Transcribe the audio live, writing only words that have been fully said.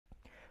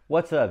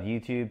What's up,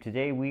 YouTube?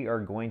 Today we are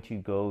going to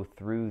go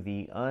through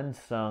the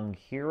unsung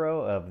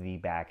hero of the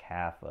back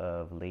half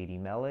of Lady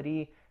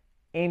Melody,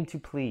 Aim to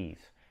Please.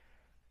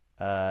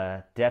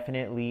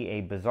 Definitely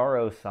a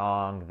bizarro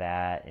song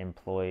that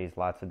employs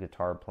lots of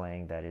guitar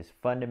playing that is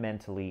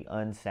fundamentally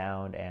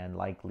unsound and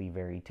likely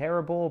very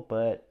terrible,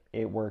 but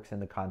it works in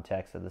the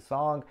context of the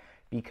song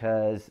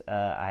because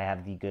I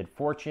have the good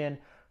fortune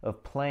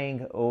of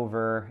playing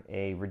over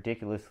a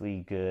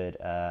ridiculously good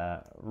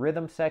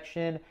rhythm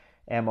section,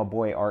 and my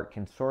boy Art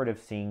can sort of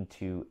sing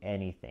to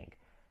anything.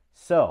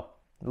 So,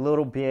 a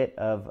little bit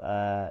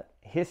of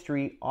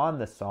history on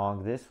the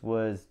song. This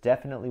was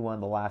definitely one of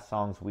the last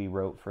songs we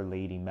wrote for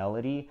Lady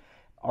Melody.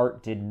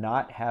 Art did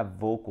not have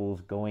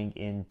vocals going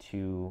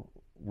into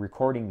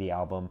recording the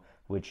album,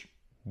 which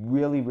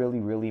really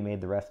made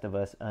the rest of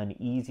us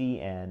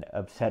uneasy and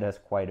upset us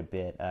quite a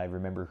bit. I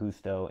remember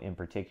Husto in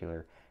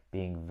particular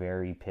being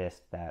very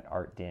pissed that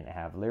Art didn't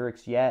have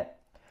lyrics yet.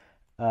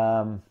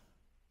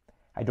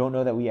 I don't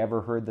know that we ever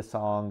heard the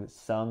song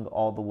sung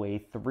all the way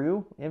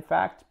through, in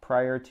fact,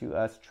 prior to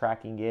us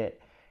tracking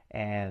it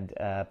and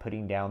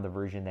putting down the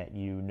version that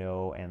you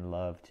know and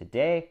love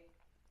today.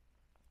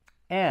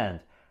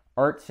 And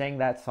Art sang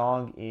that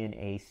song in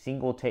a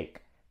single take.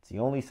 It's the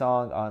only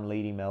song on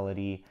Lady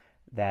Melody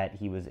that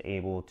he was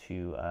able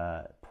to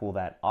pull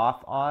that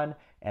off on,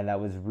 and that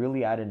was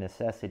really out of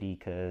necessity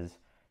because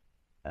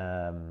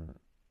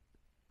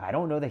I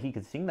don't know that he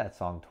could sing that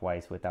song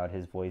twice without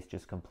his voice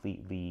just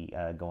completely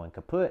going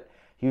kaput.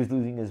 He was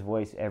losing his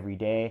voice every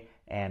day,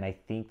 and I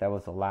think that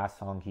was the last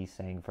song he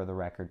sang for the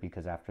record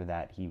because after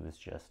that he was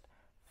just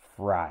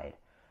fried.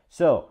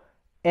 So,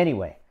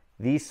 anyway,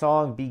 the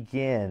song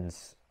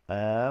begins,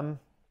 and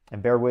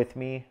bear with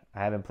me,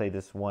 I haven't played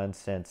this one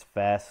since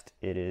Fest.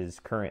 It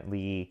is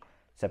currently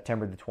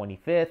September the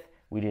 25th.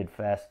 We did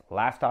Fest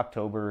last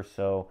October,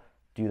 so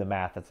do the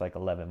math, it's like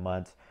 11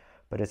 months.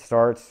 But it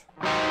starts...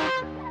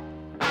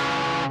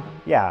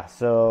 Yeah,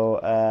 so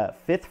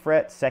 5th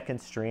fret, 2nd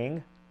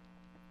string,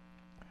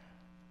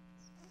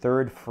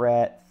 3rd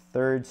fret,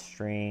 3rd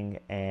string,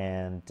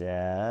 and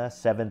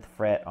 7th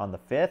fret on the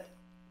 5th,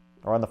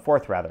 or on the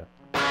 4th rather.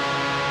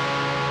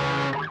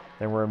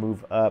 Then we're going to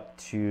move up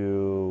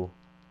to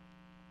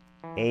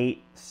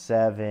 8,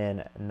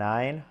 7,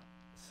 9,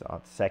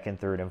 so 2nd,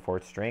 3rd, and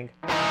 4th string,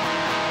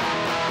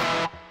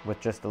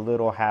 with just a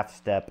little half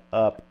step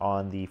up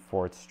on the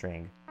 4th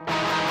string.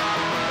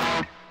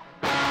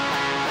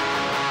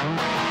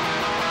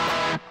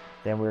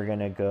 Then we're going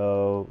to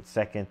go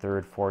 2nd,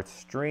 3rd, 4th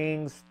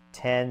strings,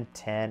 10,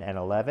 10, and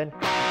 11.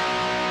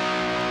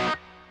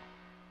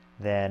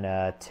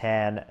 Then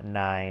 10,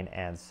 9,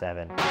 and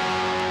 7.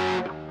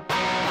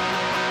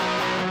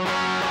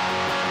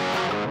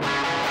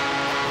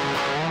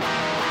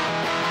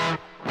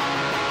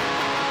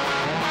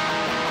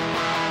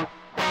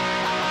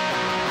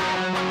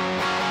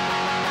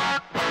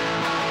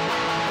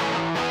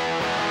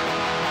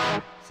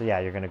 So yeah,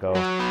 you're going to go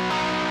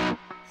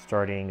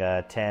starting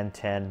 10,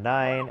 10,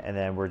 9, and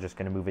then we're just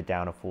going to move it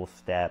down a full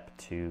step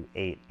to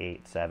 8,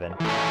 8, 7.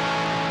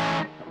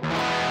 And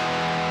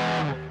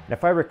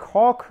if I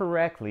recall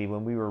correctly,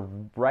 when we were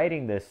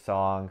writing this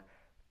song,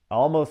 I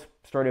almost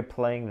started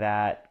playing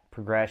that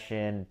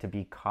progression to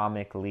be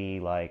comically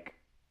like,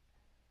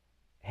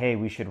 hey,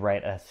 we should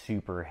write a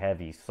super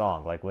heavy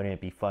song. Like, wouldn't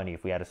it be funny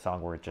if we had a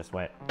song where it just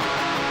went...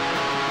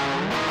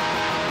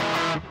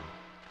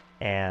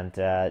 And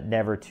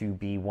never to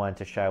be one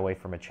to shy away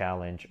from a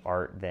challenge,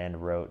 Art then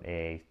wrote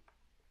a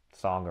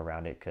song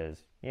around it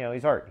because, you know,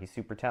 he's Art. He's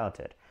super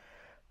talented.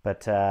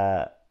 But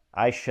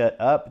I shut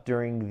up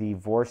during the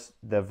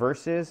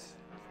verses.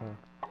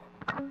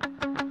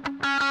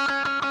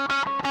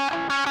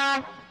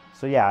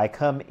 So yeah, I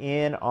come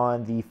in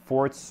on the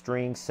 4th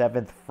string,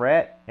 7th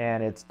fret,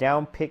 and it's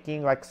down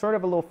picking, like sort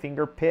of a little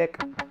finger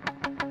pick.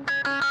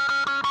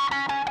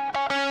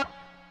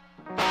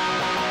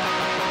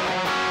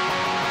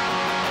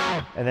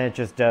 And then it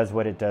just does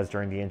what it does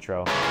during the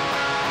intro.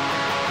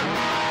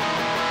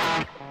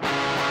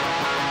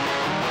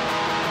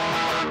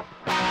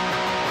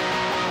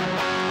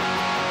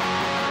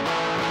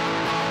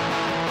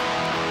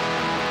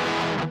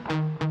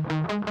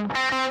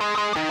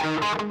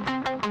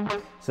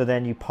 So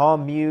then you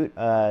palm mute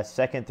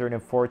 2nd, 3rd,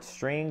 and 4th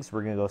strings.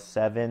 We're going to go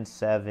 7,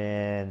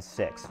 7,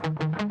 6.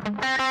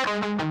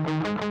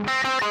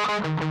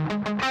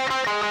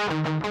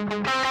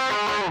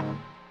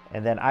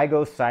 And then I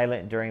go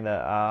silent during the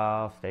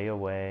I'll stay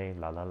away,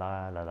 la la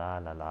la la la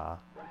la la.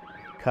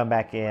 Come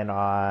back in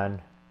on.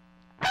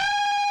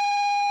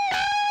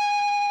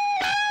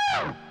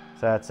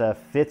 So that's a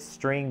 5th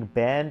string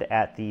bend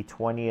at the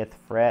 20th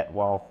fret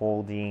while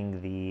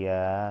holding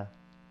the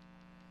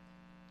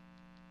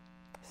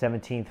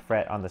 17th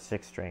fret on the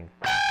 6th string.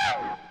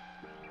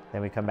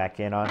 Then we come back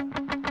in on.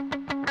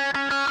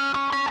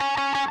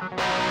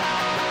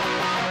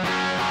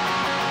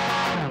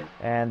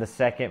 And the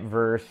second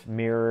verse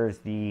mirrors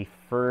the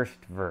first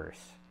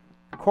verse.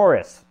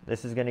 Chorus.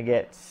 This is going to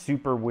get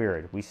super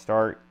weird. We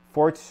start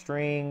 4th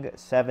string,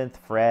 7th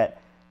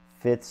fret,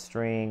 5th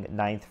string,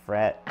 9th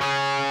fret.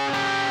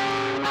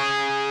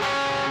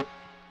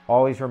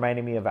 Always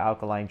reminded me of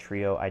Alkaline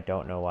Trio. I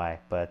don't know why,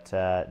 but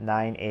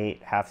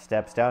 9/8 half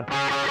steps down.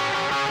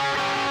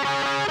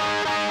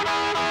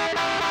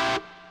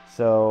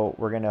 So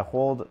we're going to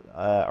hold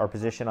our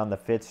position on the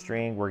 5th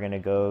string. We're going to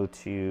go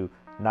to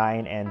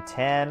 9 and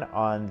 10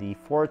 on the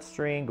 4th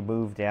string,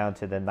 move down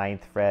to the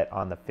 9th fret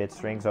on the 5th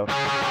string. So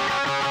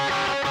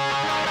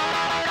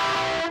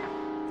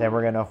then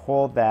we're going to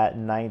hold that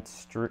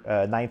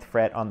 9th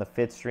fret on the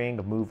 5th string,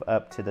 move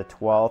up to the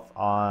 12th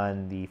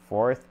on the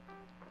 4th.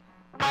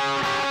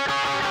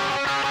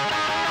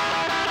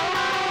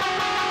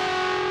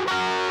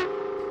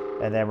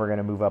 And then we're going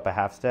to move up a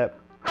half step.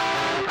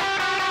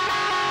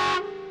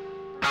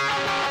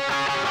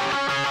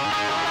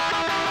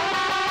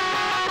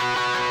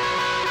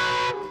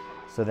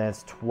 So then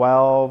it's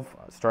 12,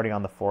 starting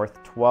on the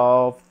 4th,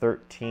 12,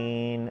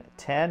 13,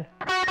 10.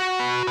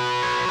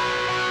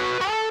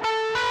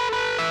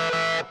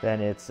 Then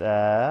it's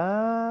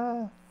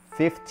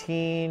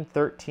 15,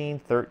 13,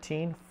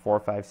 13, 4,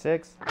 5,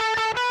 6.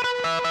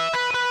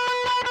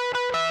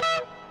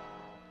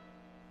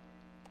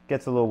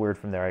 Gets a little weird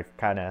from there.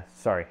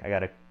 Sorry, I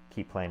gotta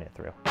keep playing it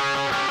through.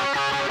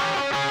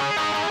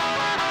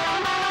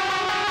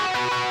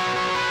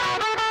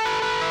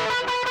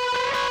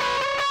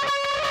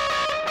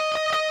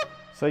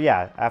 So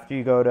yeah, after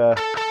you go to,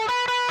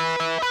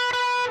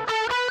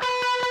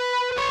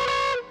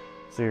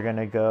 so you're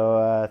gonna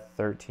go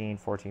 13,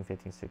 14,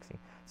 15, 16.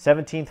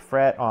 17th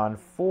fret on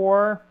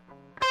 4.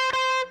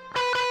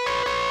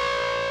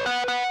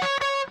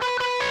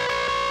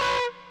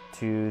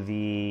 To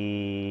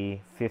the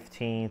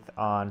 15th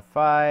on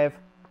 5.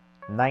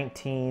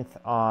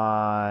 19th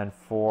on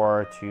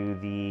 4 to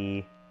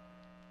the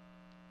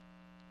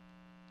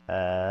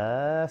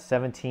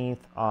 17th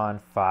on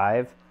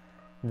 5.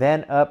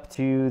 Then up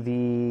to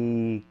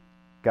the,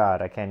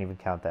 God, I can't even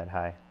count that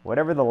high.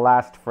 Whatever the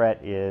last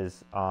fret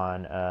is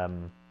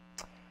on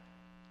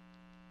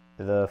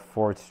the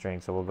 4th string.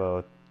 So we'll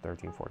go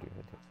 13, 14,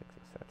 15,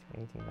 16,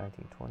 17, 18,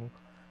 19, 20,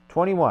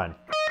 21.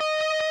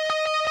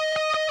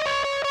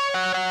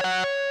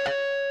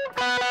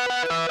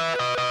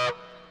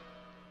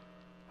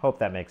 Hope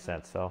that makes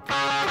sense. So.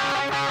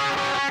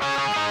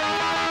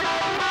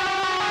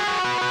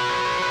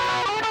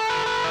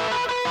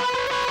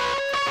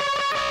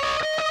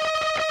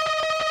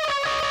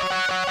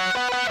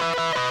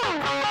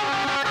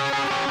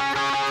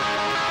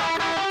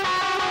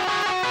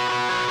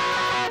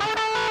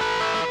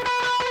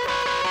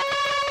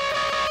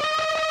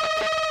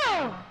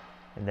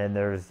 And then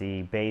there's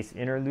the bass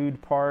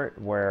interlude part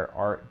where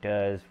Art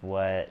does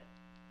what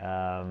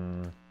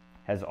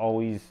has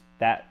always,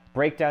 that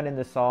breakdown in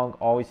the song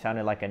always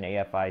sounded like an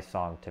AFI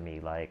song to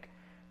me, like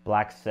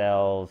Black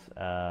Cells,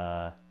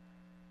 what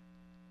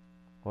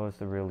was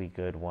the really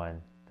good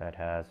one that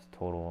has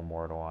Total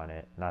Immortal on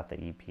it? Not the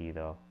EP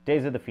though.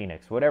 Days of the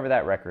Phoenix, whatever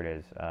that record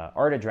is.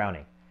 Art of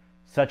Drowning.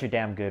 Such a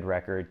damn good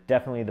record.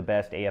 Definitely the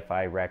best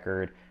AFI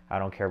record. I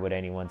don't care what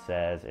anyone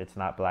says. It's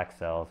not Black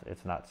Cells.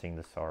 It's not Sing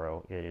the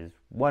Sorrow. It is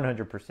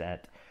 100%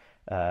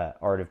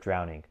 Art of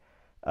Drowning.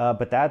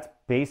 But that's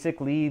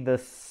basically the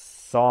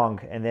song.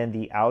 And then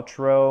the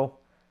outro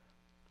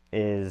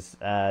is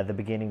the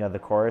beginning of the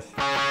chorus.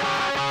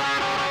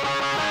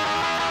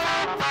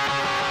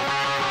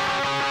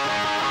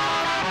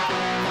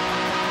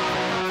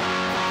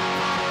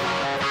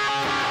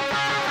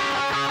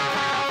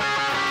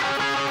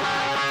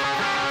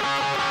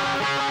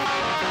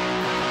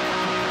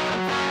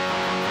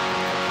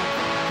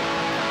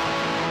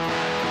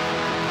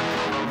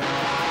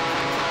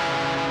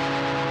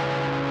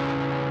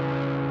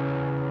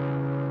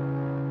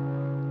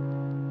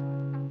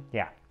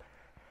 Yeah.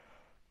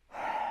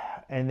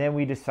 And then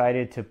we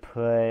decided to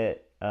put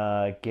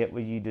Get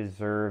What You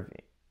Deserve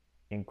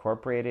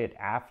incorporated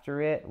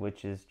after it,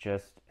 which is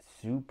just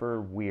super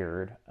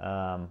weird.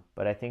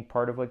 But I think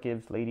part of what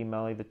gives Lady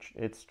Melody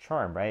its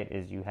charm, right,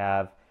 is you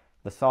have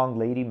the song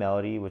Lady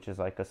Melody, which is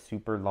like a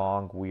super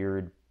long,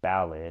 weird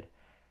ballad.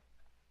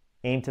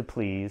 Aim to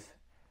Please.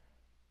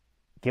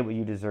 Get What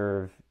You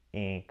Deserve,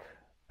 Inc.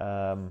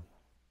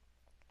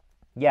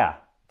 Yeah,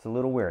 it's a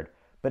little weird.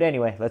 But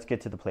anyway, let's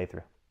get to the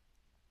playthrough.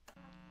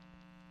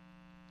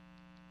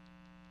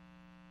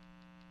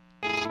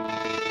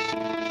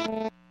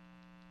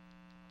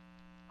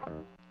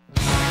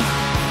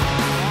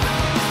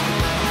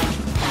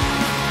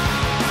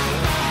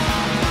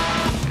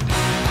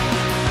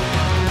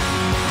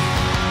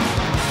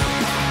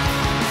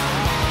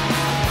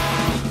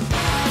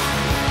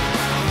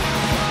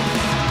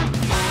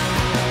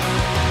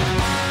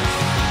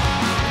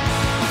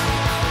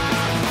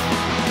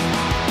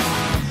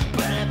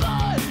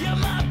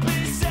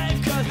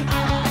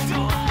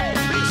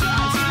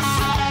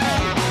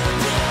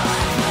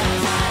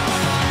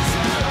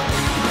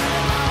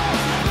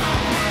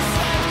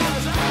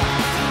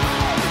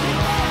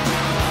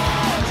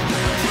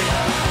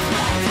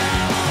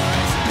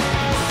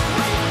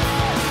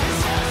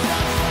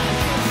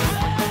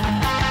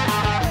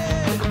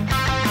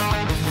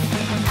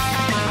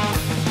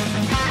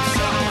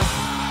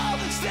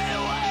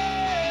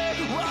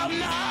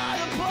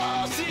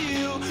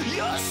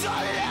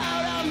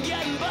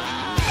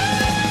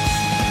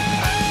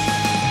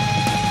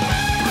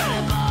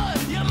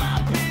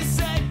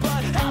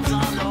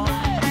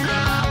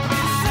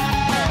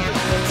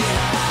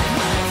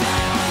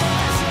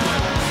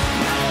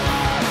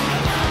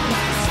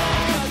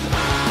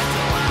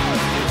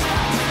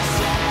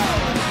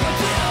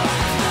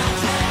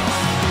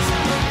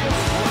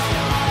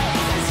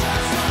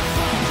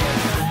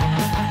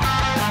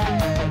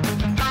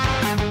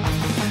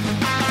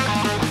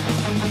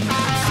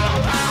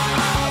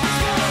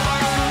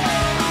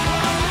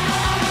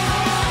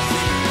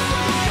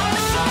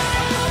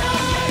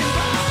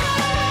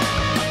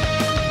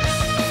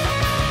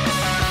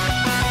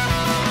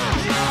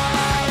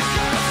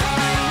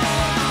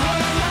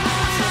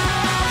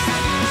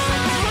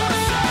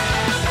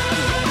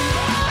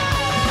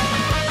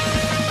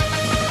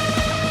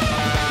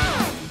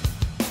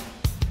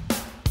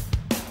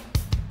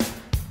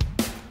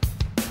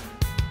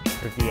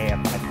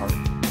 heart.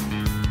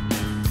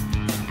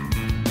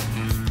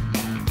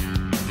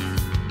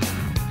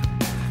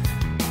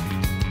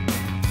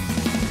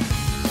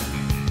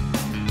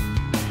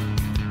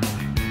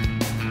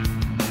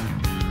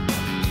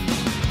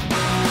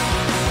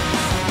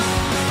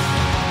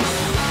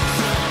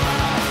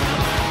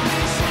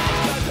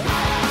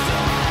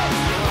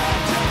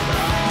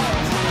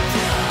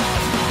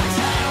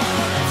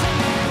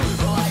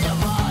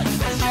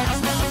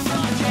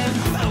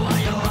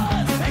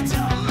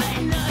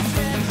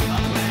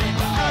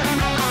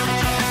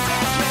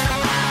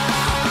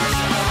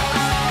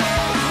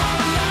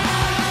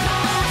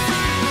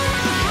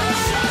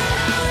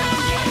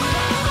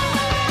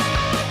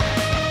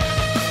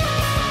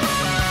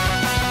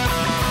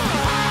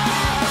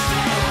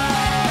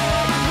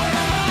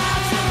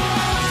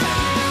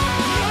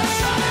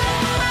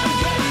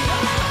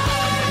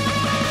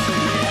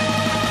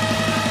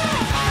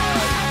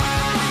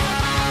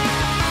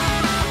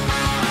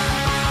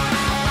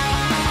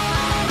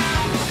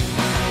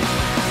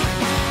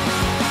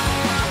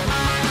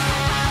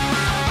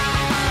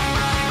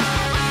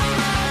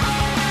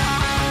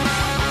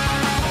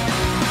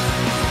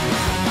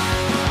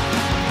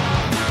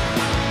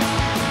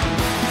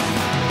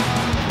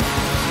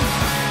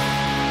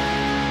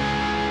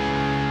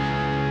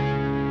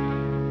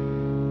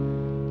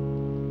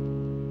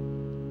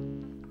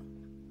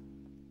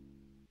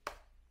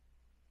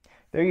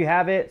 There you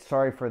have it.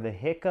 Sorry for the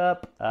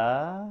hiccup.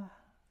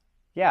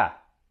 Yeah,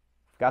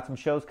 got some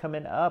shows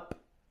coming up.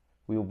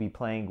 We will be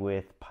playing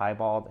with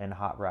Piebald and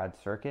Hot Rod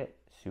Circuit.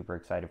 Super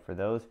excited for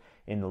those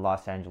in the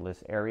Los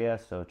Angeles area.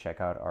 So check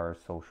out our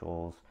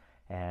socials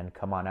and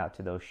come on out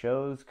to those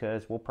shows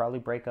because we'll probably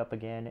break up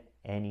again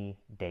any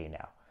day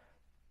now.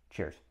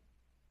 Cheers.